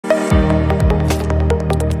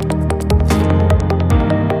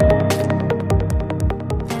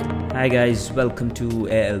Hi guys, welcome to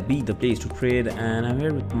ALB, the place to trade, and I'm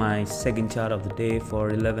here with my second chart of the day for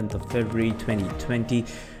 11th of February 2020.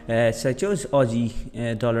 So I chose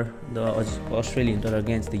Aussie dollar, the Australian dollar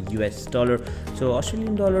against the US dollar. So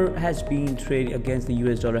Australian dollar has been trading against the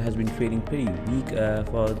US dollar, has been trading pretty weak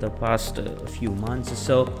for the past few months or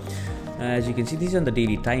so. As you can see, this is on the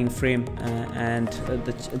daily time frame, and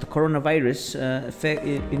the coronavirus effect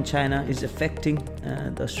in China is affecting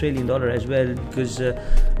the Australian dollar as well, because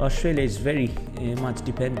Australia is very much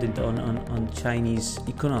dependent on Chinese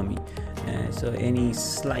economy. So any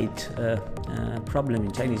slight problem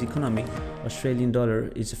in Chinese economy, Australian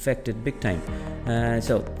dollar is affected big time.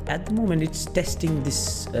 So at the moment it's testing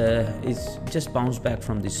this, it's just bounced back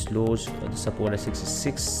from these lows, the support at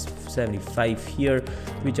 66.75 here,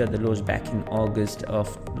 which are the lows back in August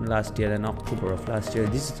of last year and October of last year.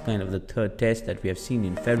 This is kind of the third test that we have seen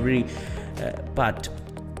in February, but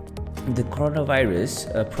the coronavirus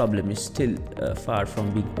problem is still far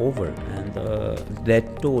from being over, and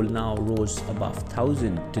that toll now rose above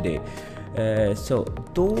 1,000 today. So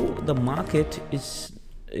though the market is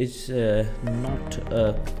not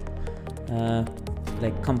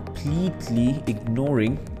like completely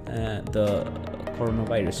ignoring the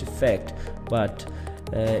coronavirus effect, but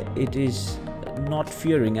it is not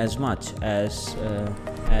fearing as much as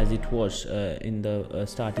it was in the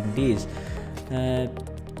starting days.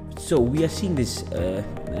 So we are seeing this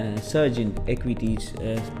surge in equities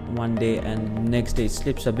one day, and next day it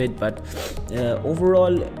slips a bit, but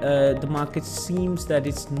overall the market seems that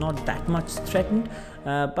it's not that much threatened.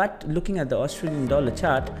 But looking at the Australian dollar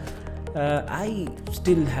chart, I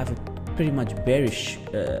still have a pretty much bearish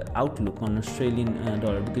outlook on Australian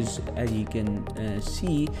dollar, because as you can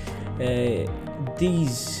see,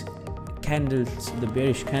 these candles, the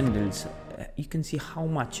bearish candles, you can see how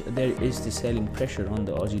much there is the selling pressure on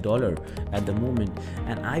the Aussie dollar at the moment.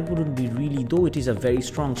 And I wouldn't be really, though it is a very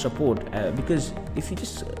strong support, because if you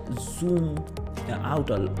just zoom out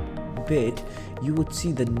a bit, you would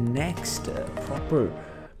see the next proper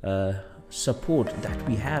support that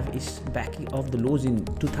we have is back of the lows in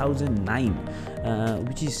 2009,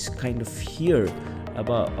 which is kind of here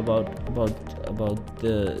about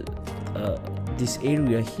the this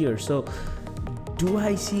area here. So do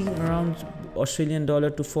I see around Australian dollar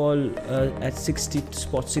to fall at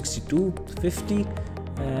 62.50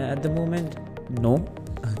 at the moment? No,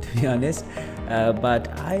 to be honest, but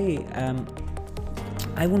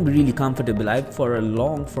I won't be really comfortable. I want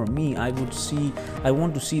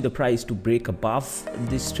to see the price to break above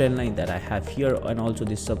this trend line that I have here, and also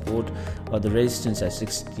this support or the resistance at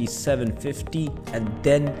 67.50, and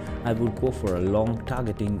then I would go for a long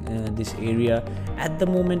targeting this area. At the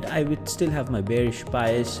moment I would still have my bearish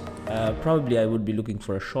bias. Probably I would be looking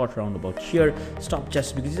for a short round about here, stop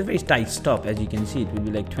just because it's a very tight stop. As you can see, it will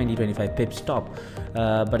be like 20-25 pips stop,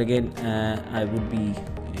 but again I would be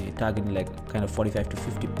targeting like kind of 45 to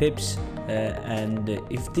 50 pips, and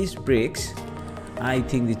if this breaks, I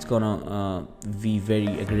think it's gonna be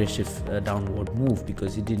very aggressive downward move,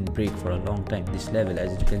 because it didn't break for a long time this level.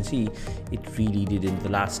 As you can see, it really didn't. The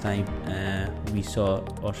last time we saw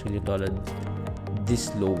Australian dollar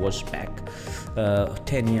this low was back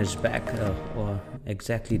 10 years back, or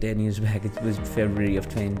exactly 10 years back. It was February of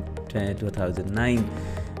 2009,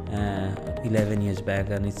 11 years back,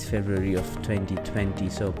 and it's February of 2020.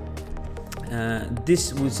 So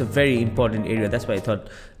this was a very important area. That's why I thought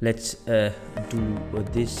let's do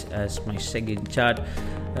this as my second chart.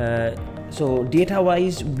 So data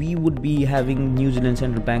wise, we would be having New Zealand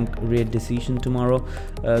Central Bank rate decision tomorrow.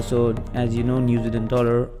 So as you know, New Zealand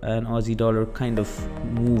dollar and Aussie dollar kind of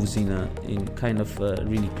moves in kind of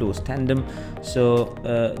really close tandem. So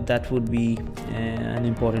that would be an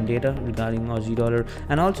important data regarding Aussie dollar.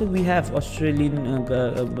 And also we have Australian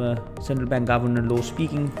Central Bank Governor Lowe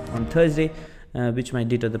speaking on Thursday, which might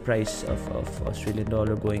deter the price of Australian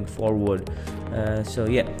dollar going forward. So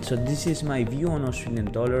yeah, so this is my view on Australian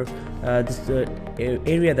dollar. This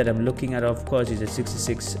area that I'm looking at, of course, is at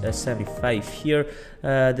 66.75 here.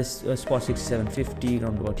 This spot 67.50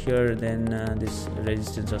 around about here. Then this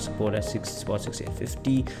resistance or support at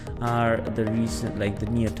 68.50 are the recent, like the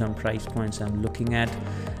near-term price points I'm looking at.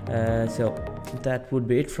 So that would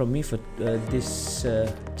be it from me for this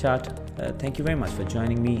chart. Thank you very much for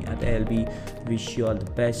joining me at ALB. Wish you all the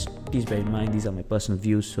best. Please bear in mind, these are my personal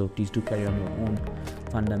views, so please do carry on your own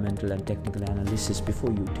fundamental and technical analysis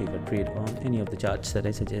before you take a trade on any of the charts that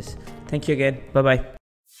I suggest. Thank you again. Bye bye.